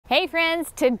Hey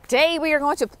friends, today we are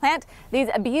going to plant these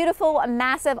beautiful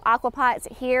massive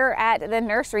AquaPots here at the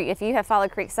nursery. If you have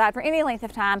followed Creekside for any length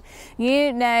of time,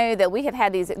 you know that we have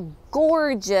had these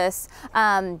gorgeous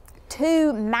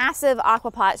two massive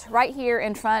AquaPots right here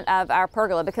in front of our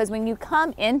pergola, because when you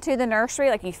come into the nursery,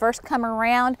 like you first come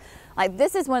around, like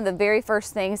this is one of the very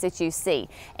first things that you see.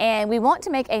 And we want to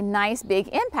make a nice big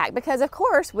impact because of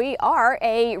course we are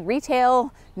a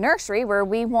retail nursery where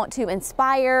we want to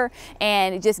inspire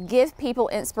and just give people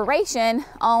inspiration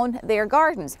on their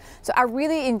gardens. So I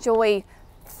really enjoy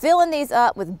filling these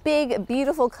up with big,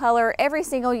 beautiful color every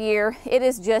single year. It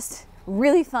is just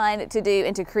really fun to do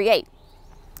and to create.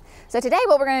 So today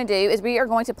what we're going to do is we are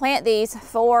going to plant these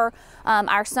for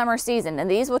our summer season,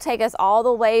 and these will take us all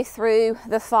the way through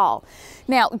the fall.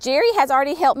 Now Jerry has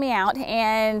already helped me out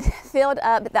and filled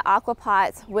up the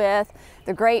AquaPots with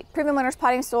the great Proven Winners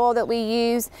potting soil that we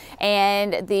use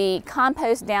and the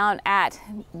compost down at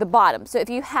the bottom. So if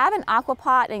you have an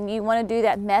AquaPot and you want to do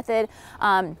that method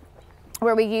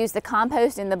where we use the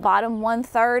compost in the bottom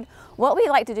 1/3, what we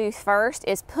like to do first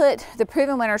is put the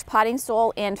Proven Winners potting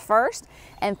soil in first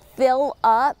and fill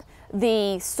up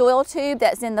the soil tube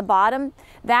that's in the bottom.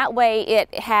 That way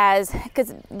it has,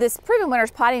 because this Proven Winners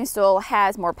potting soil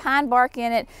has more pine bark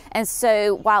in it, and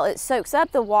so while it soaks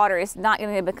up the water, it's not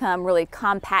going to become really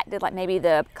compacted like maybe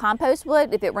the compost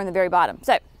would if it were in the very bottom.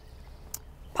 So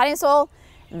potting soil,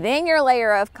 then your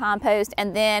layer of compost,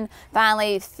 and then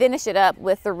finally finish it up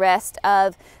with the rest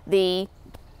of the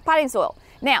potting soil.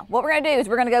 Now, what we're gonna do is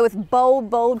we're gonna go with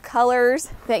bold colors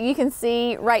that you can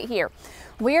see right here.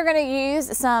 We are gonna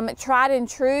use some tried and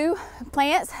true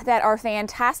plants that are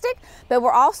fantastic, but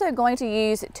we're also going to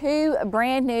use two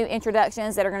brand new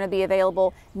introductions that are gonna be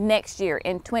available next year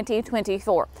in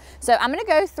 2024. So I'm gonna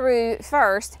go through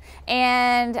first,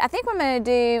 and I think what I'm gonna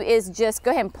do is just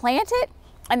go ahead and plant it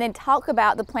and then talk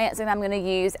about the plants that I'm going to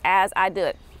use as I do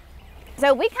it.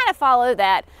 So we kind of follow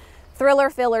that thriller,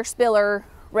 filler, spiller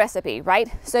recipe, right?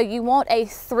 So you want a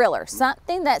thriller,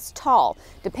 something that's tall.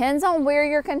 Depends on where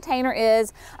your container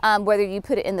is, whether you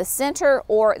put it in the center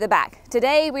or the back.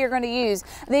 Today we are going to use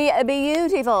the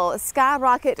beautiful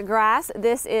skyrocket grass.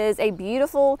 This is a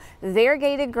beautiful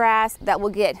variegated grass that will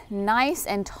get nice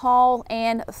and tall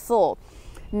and full.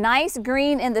 Nice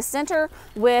green in the center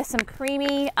with some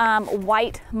creamy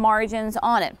white margins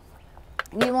on it.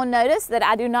 You will notice that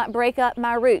I do not break up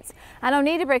my roots. I don't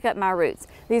need to break up my roots.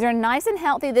 These are nice and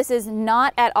healthy. This is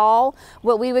not at all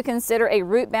what we would consider a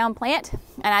root-bound plant,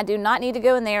 and I do not need to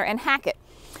go in there and hack it.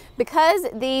 Because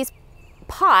these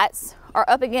pots are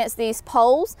up against these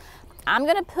poles, I'm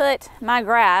gonna put my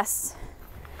grass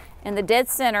in the dead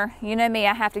center. You know me,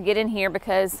 I have to get in here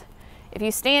because if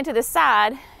you stand to the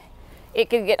side, it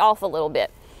could get off a little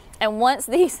bit. And once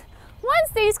these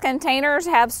containers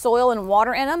have soil and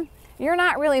water in them, you're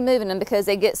not really moving them because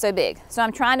they get so big. So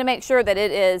I'm trying to make sure that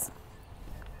it is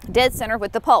dead center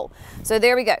with the pole. So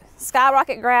there we go,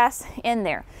 skyrocket grass in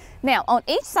there. Now on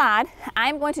each side,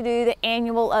 I'm going to do the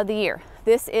annual of the year.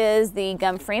 This is the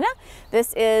Gumfrena.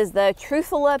 This is the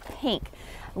Trufula Pink.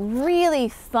 Really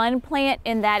fun plant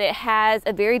in that it has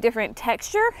a very different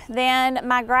texture than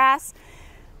my grass.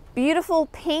 Beautiful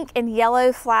pink and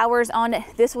yellow flowers on it.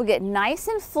 This will get nice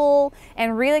and full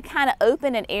and really kind of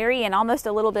open and airy and almost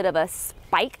a little bit of a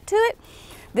spike to it.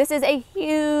 This is a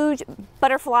huge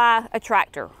butterfly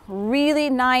attractor. Really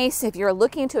nice if you're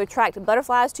looking to attract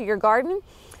butterflies to your garden.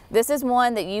 This is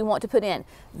one that you want to put in.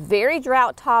 Very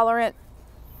drought tolerant,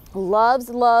 loves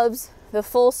the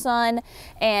full sun,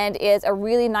 and is a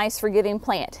really nice forgiving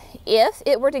plant. If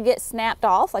it were to get snapped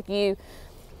off, like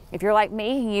if you're like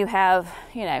me, you have,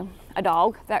 you know, a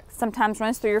dog that sometimes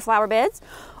runs through your flower beds,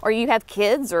 or you have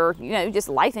kids, or, you know, just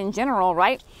life in general,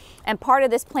 right? And part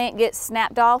of this plant gets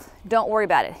snapped off, don't worry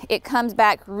about it. It comes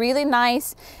back really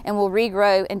nice and will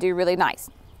regrow and do really nice.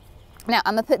 Now,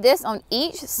 I'm gonna put this on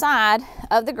each side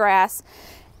of the grass,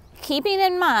 keeping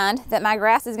in mind that my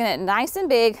grass is gonna get nice and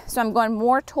big, so I'm going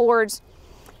more towards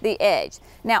the edge.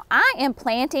 Now, I am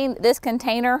planting this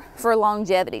container for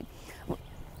longevity.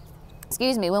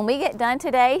 Excuse me, when we get done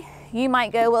today, you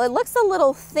might go, well, it looks a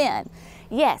little thin.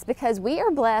 Yes, because we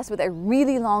are blessed with a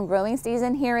really long growing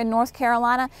season here in North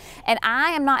Carolina, and I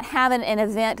am not having an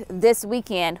event this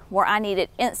weekend where I need it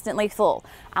instantly full.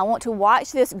 I want to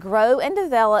watch this grow and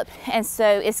develop, and so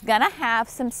it's gonna have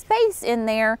some space in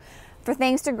there for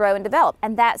things to grow and develop,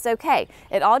 and that's okay.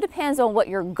 It all depends on what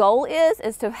your goal is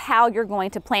as to how you're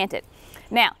going to plant it.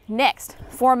 Now, next,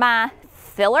 for my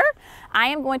filler, I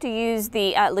am going to use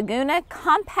the Laguna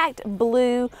Compact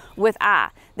Blue with Eye.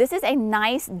 This is a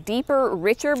nice, deeper,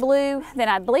 richer blue than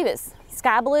I believe it's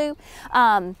sky blue.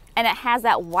 and it has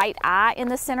that white eye in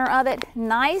the center of it.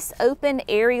 Nice, open,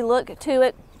 airy look to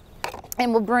it,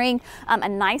 and will bring a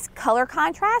nice color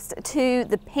contrast to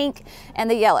the pink and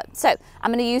the yellow. So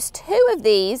I'm going to use 2 of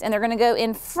these, and they're going to go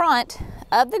in front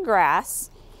of the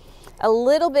grass, a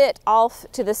little bit off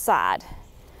to the side.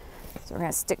 So we're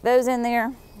going to stick those in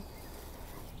there.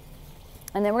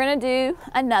 And then we're going to do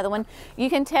another one. You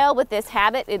can tell with this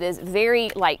habit, it is very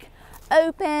like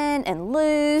open and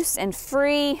loose and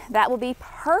free. That will be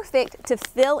perfect to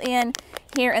fill in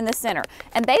here in the center.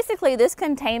 And basically this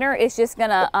container is just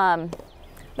gonna,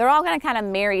 they're all gonna kind of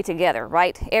marry together,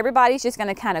 right? Everybody's just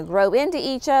gonna kind of grow into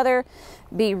each other,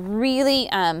 be really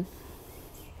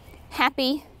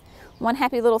happy, one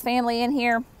happy little family in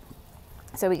here.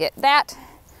 So we get that,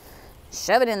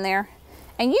 shove it in there.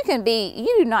 And you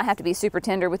do not have to be super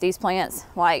tender with these plants.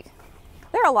 Like,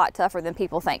 they're a lot tougher than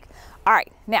people think. All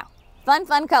right, now,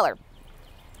 fun color.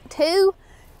 2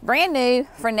 brand new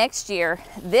for next year.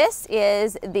 This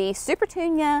is the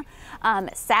Supertunia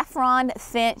Saffron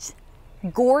Finch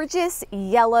Gorgeous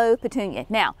Yellow Petunia.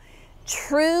 Now,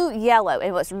 true yellow,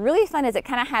 and what's really fun is it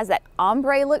kind of has that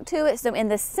ombre look to it. So in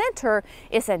the center,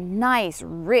 it's a nice,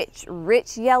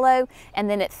 rich yellow, and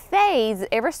then it fades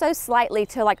ever so slightly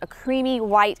to like a creamy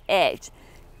white edge.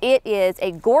 It is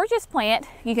a gorgeous plant.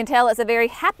 You can tell it's a very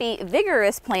happy,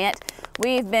 vigorous plant.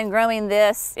 We've been growing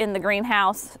this in the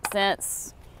greenhouse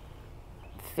since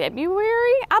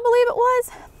February, I believe it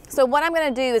was. So what I'm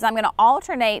going to do is I'm going to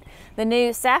alternate the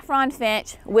new Saffron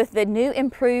Finch with the new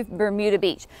improved Bermuda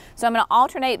Beach. So I'm going to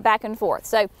alternate back and forth.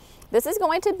 So this is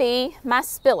going to be my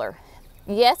spiller.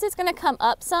 Yes, it's going to come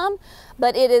up some,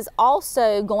 but it is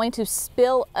also going to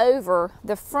spill over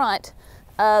the front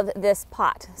of this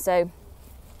pot. So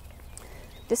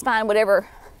just find whatever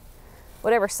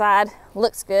side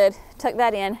looks good, tuck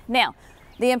that in. Now,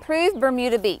 the improved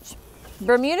Bermuda Beach.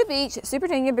 Bermuda Beach,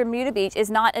 Supertunia Bermuda Beach is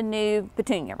not a new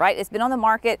petunia, right? It's been on the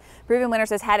market. Proven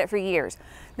Winners has had it for years.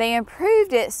 They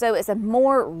improved it so it's a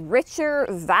more richer,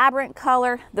 vibrant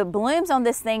color. The blooms on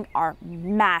this thing are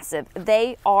massive.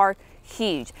 They are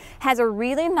huge. Has a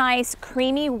really nice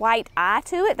creamy white eye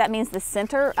to it. That means the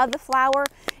center of the flower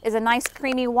is a nice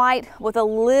creamy white with a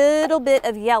little bit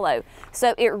of yellow.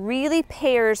 So it really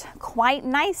pairs quite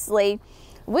nicely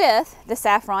with the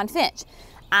Saffron Finch.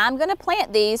 I'm going to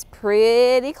plant these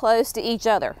pretty close to each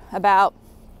other, about,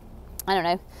 I don't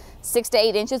know, 6 to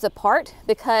 8 inches apart,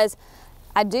 because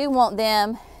I do want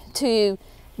them to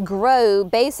grow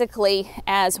basically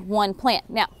as one plant.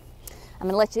 Now, I'm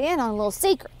going to let you in on a little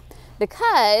secret,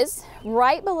 because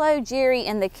right below Jerry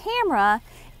in the camera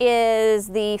is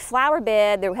the flower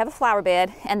bed. There we have a flower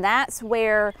bed, and that's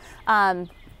where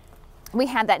we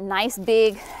have that nice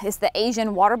big, it's the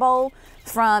Asian water bowl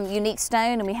from Unique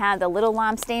Stone, and we have the little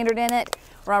lime standard in it.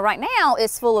 Well, right now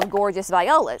it's full of gorgeous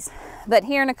violas, but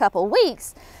here in a couple of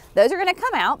weeks, those are going to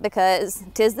come out because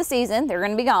 'tis the season. They're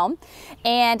going to be gone,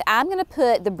 and I'm going to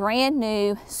put the brand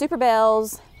new Super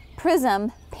Bells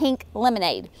Prism Pink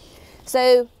Lemonade.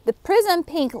 So the Prism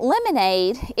Pink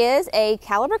Lemonade is a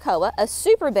Calibrachoa, a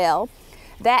Super Bell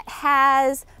that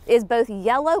is both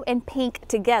yellow and pink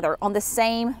together on the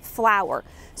same flower.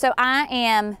 So I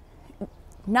am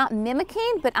not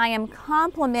mimicking, but I am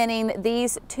complementing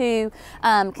these 2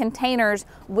 containers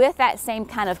with that same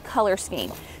kind of color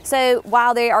scheme. So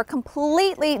while they are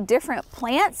completely different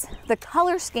plants, the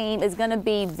color scheme is going to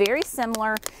be very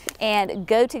similar and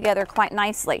go together quite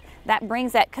nicely. That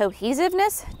brings that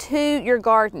cohesiveness to your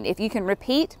garden. If you can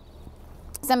repeat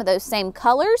some of those same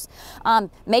colors,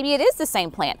 maybe it is the same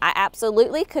plant. I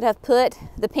absolutely could have put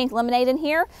the pink lemonade in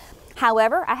here.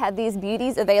 However, I have these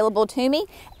beauties available to me,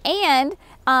 and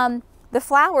the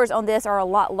flowers on this are a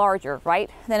lot larger, right,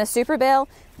 than a Super Bell.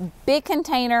 Big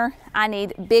container. I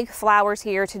need big flowers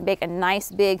here to make a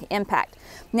nice big impact.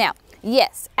 Now,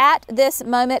 yes, at this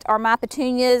moment are my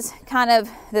petunias kind of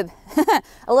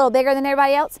a little bigger than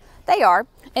everybody else? They are,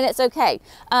 and it's okay.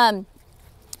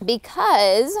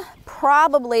 Because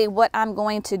probably what I'm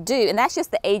going to do, and that's just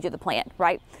the age of the plant,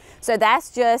 right? So that's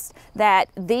just that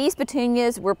these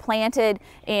petunias were planted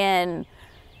in,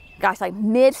 gosh, like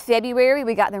mid-February.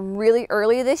 We got them really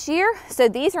early this year. So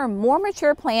these are more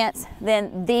mature plants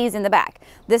than these in the back.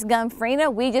 This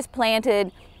Gumfrina, we just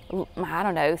planted, I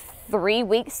don't know, 3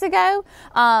 weeks ago.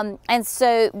 And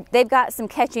so they've got some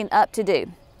catching up to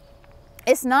do.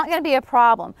 it's not going to be a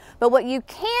problem. But what you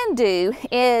can do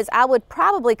is I would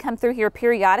probably come through here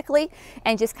periodically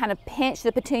and just kind of pinch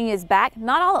the petunias back,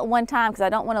 not all at one time because I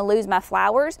don't want to lose my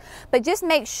flowers, but just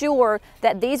make sure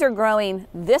that these are growing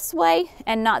this way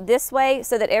and not this way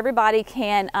so that everybody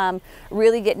can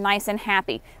really get nice and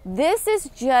happy. This is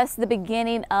just the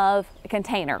beginning of a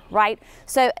container, right?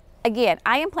 So again,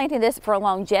 I am planting this for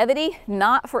longevity,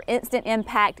 not for instant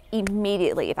impact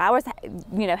immediately. If I was,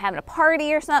 you know, having a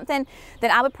party or something,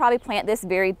 then I would probably plant this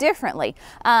very differently,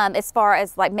 as far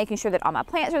as like making sure that all my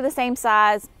plants are the same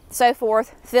size, so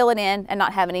forth, fill it in and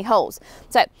not have any holes.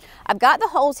 So I've got the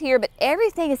holes here, but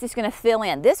everything is just going to fill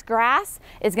in. This grass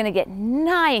is going to get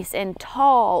nice and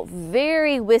tall,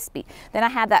 very wispy. Then I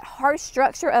have that hard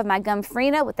structure of my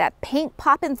Gumfrina with that pink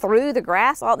popping through the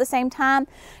grass all at the same time.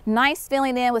 Nice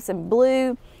filling in with some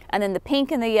blue, and then the pink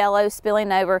and the yellow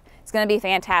spilling over. It's going to be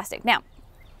fantastic. Now,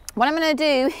 what I'm going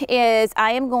to do is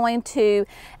I am going to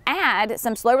add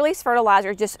some slow release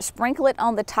fertilizer, just sprinkle it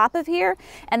on the top of here,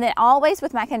 and then always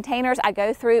with my containers I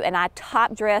go through and I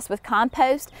top dress with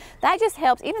compost. That just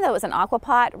helps, even though it's an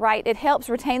aquapot, right, it helps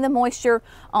retain the moisture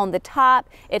on the top.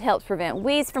 It helps prevent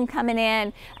weeds from coming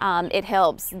in. It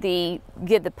helps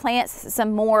give the plants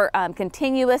some more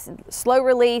continuous slow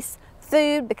release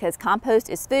food, because compost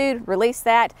is food. Release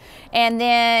that, and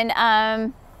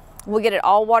then we'll get it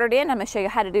all watered in. I'm going to show you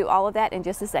how to do all of that in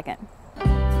just a second.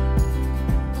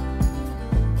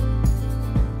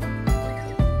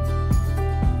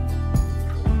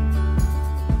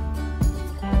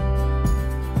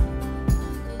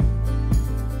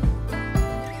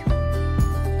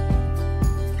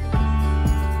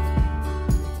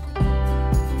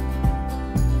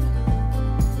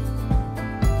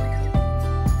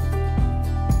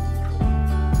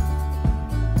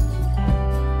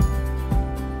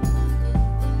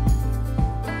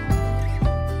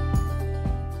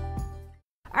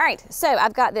 All right, so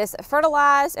I've got this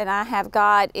fertilized and I have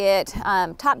got it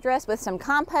top dressed with some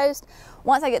compost.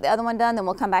 Once I get the other one done, then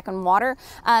we'll come back and water.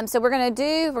 So we're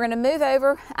gonna move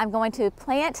over. I'm going to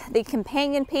plant the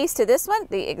companion piece to this one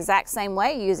the exact same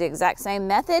way, use the exact same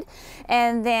method.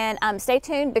 And then stay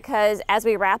tuned, because as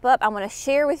we wrap up, I wanna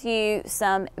share with you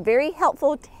some very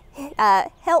helpful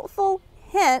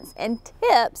hints and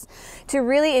tips to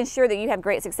really ensure that you have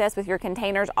great success with your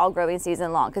containers all growing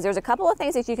season long, because there's a couple of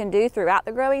things that you can do throughout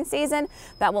the growing season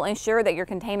that will ensure that your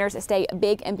containers stay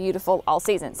big and beautiful all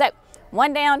season. So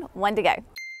one down, one to go.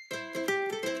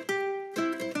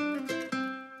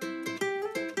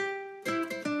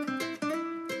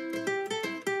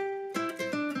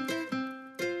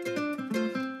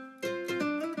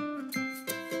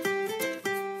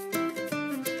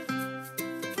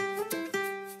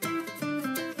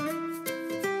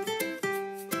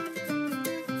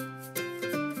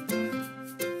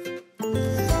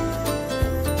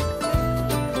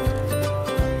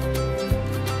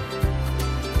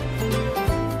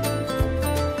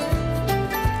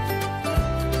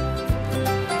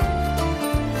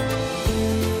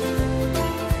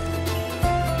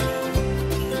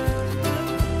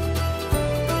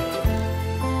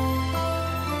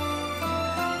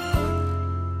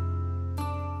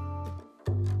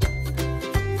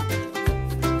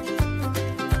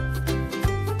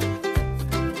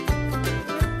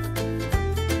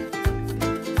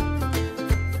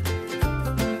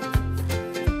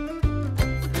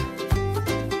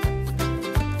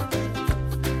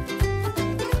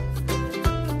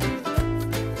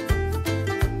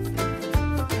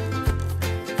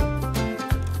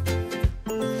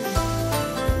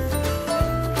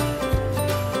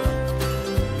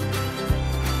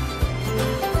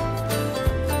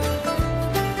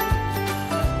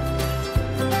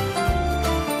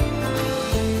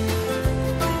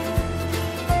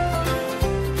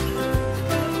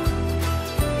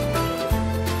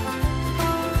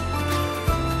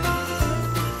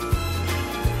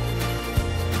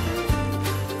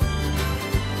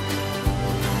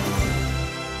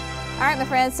 All right, my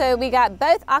friends, so we got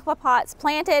both AquaPots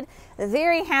planted.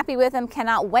 Very happy with them.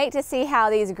 Cannot wait to see how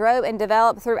these grow and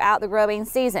develop throughout the growing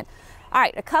season. All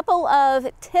right, a couple of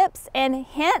tips and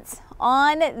hints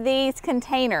on these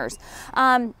containers.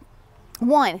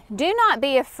 One, do not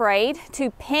be afraid to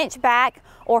pinch back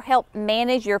or help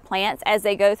manage your plants as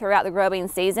they go throughout the growing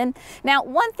season. Now,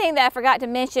 one thing that I forgot to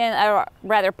mention, or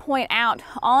rather point out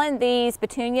on these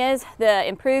petunias, the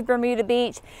improved Bermuda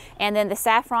Beach and then the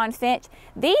saffron finch,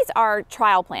 these are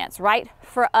trial plants, right,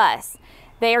 for us.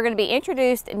 They are going to be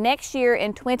introduced next year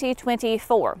in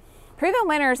 2024. Proven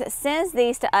Winners sends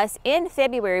these to us in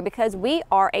February because we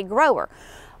are a grower.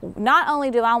 Not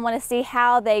only do I want to see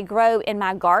how they grow in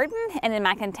my garden and in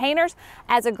my containers,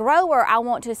 as a grower, I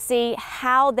want to see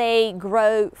how they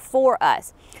grow for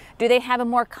us. Do they have a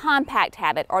more compact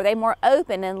habit? Are they more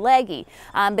open and leggy?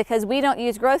 Because we don't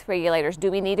use growth regulators.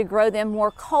 Do we need to grow them more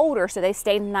colder so they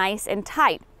stay nice and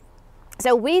tight?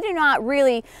 So we do not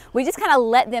really, we just kind of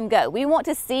let them go. We want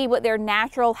to see what their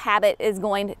natural habit is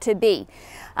going to be.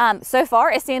 So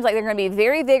far, it seems like they're going to be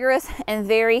very vigorous and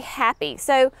very happy.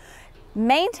 So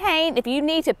maintain, if you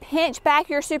need to pinch back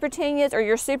your Supertunias or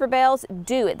your Super Bells,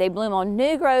 do it. They bloom on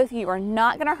new growth. You are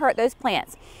not going to hurt those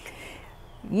plants.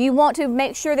 You want to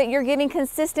make sure that you're giving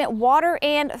consistent water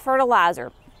and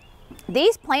fertilizer.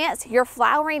 These plants, your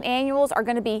flowering annuals, are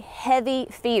going to be heavy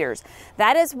feeders.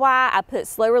 That is why I put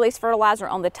slow release fertilizer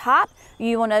on the top.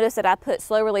 You will notice that I put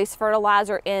slow release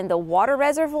fertilizer in the water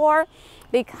reservoir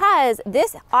because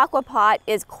this AquaPot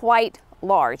is quite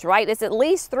large, right? It's at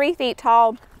least 3 feet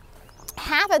tall.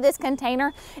 Half of this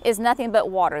container is nothing but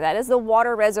water. That is the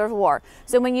water reservoir.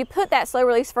 So when you put that slow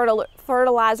release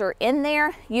fertilizer in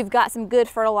there, you've got some good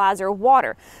fertilizer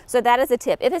water. So that is a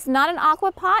tip. If it's not an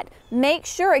AquaPot, make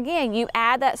sure again you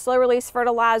add that slow release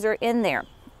fertilizer in there.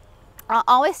 I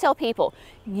always tell people,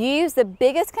 use the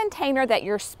biggest container that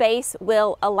your space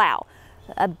will allow.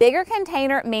 A bigger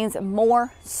container means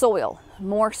more soil.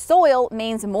 More soil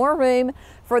means more room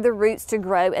for the roots to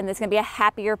grow, and it's going to be a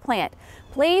happier plant.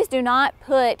 Please do not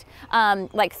put,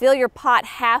 fill your pot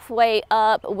halfway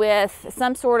up with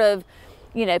some sort of,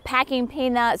 packing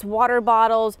peanuts, water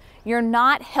bottles. You're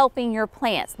not helping your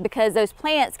plants because those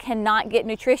plants cannot get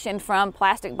nutrition from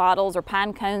plastic bottles or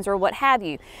pine cones or what have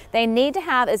you. They need to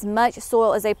have as much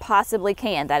soil as they possibly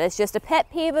can. That is just a pet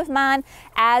peeve of mine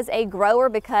as a grower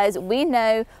because we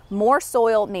know more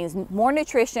soil means more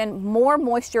nutrition, more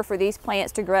moisture for these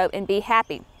plants to grow and be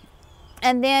happy.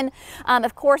 And then,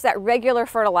 of course, that regular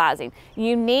fertilizing.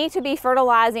 You need to be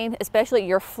fertilizing, especially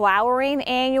your flowering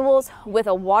annuals, with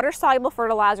a water-soluble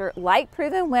fertilizer like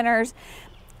Proven Winners.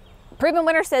 Proven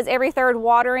Winner says every 3rd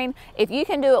watering. If you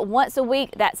can do it once a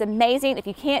week, that's amazing. If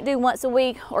you can't do once a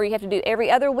week or you have to do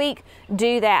every other week,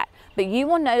 do that. But you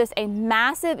will notice a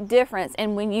massive difference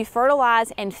in when you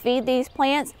fertilize and feed these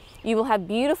plants. You will have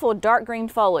beautiful dark green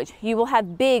foliage. You will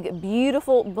have big,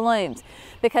 beautiful blooms.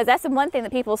 Because that's the one thing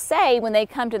that people say when they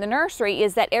come to the nursery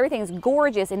is that everything's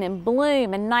gorgeous and in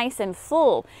bloom and nice and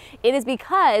full. It is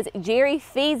because Jerry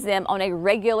feeds them on a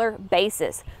regular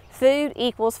basis. Food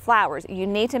equals flowers. You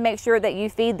need to make sure that you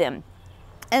feed them.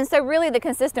 And so really the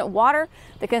consistent water,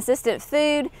 the consistent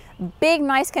food, big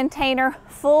nice container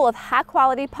full of high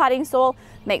quality potting soil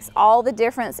makes all the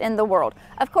difference in the world.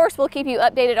 Of course, we'll keep you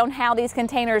updated on how these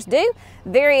containers do.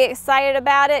 Very excited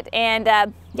about it. And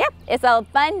yeah, it's a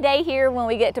fun day here when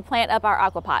we get to plant up our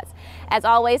AquaPots. As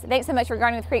always, thanks so much for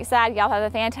gardening with Creekside. Y'all have a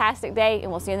fantastic day and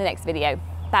we'll see you in the next video.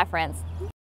 Bye friends.